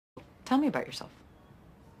Tell me about yourself.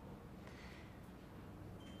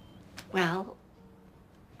 Well...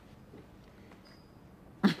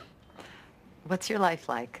 What's your life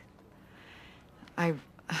like? I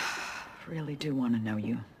really do want to know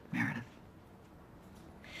you, Meredith.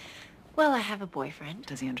 Well, I have a boyfriend.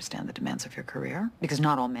 Does he understand the demands of your career? Because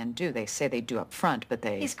not all men do. They say they do up front, but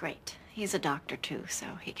they... He's great. He's a doctor, too, so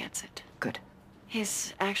he gets it. Good.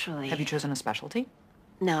 He's actually... Have you chosen a specialty?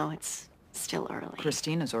 No, it's still early.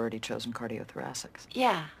 Christine has already chosen cardiothoracics.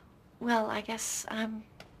 Yeah. Well, I guess I'm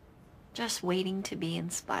just waiting to be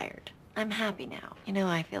inspired. I'm happy now. You know,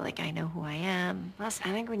 I feel like I know who I am. Plus,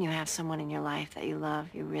 I think when you have someone in your life that you love,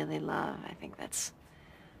 you really love, I think that's...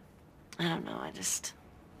 I don't know,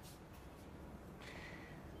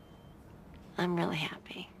 I'm really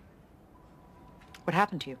happy. What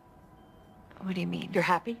happened to you? What do you mean? You're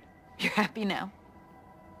happy? You're happy now?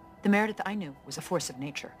 The Meredith I knew was a force of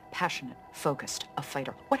nature, passionate, focused, a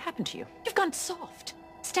fighter. What happened to you? You've gone soft.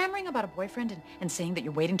 Stammering about a boyfriend and saying that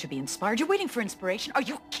you're waiting to be inspired. You're waiting for inspiration? Are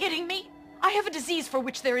you kidding me? I have a disease for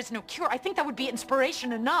which there is no cure. I think that would be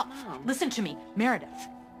inspiration enough. Mom. Listen to me, Meredith.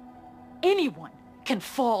 Anyone can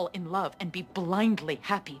fall in love and be blindly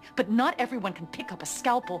happy, but not everyone can pick up a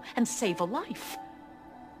scalpel and save a life.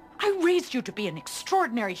 I raised you to be an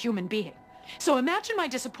extraordinary human being. So imagine my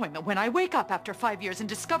disappointment when I wake up after 5 years and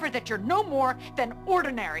discover that you're no more than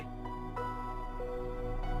ordinary.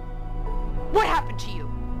 What happened to you?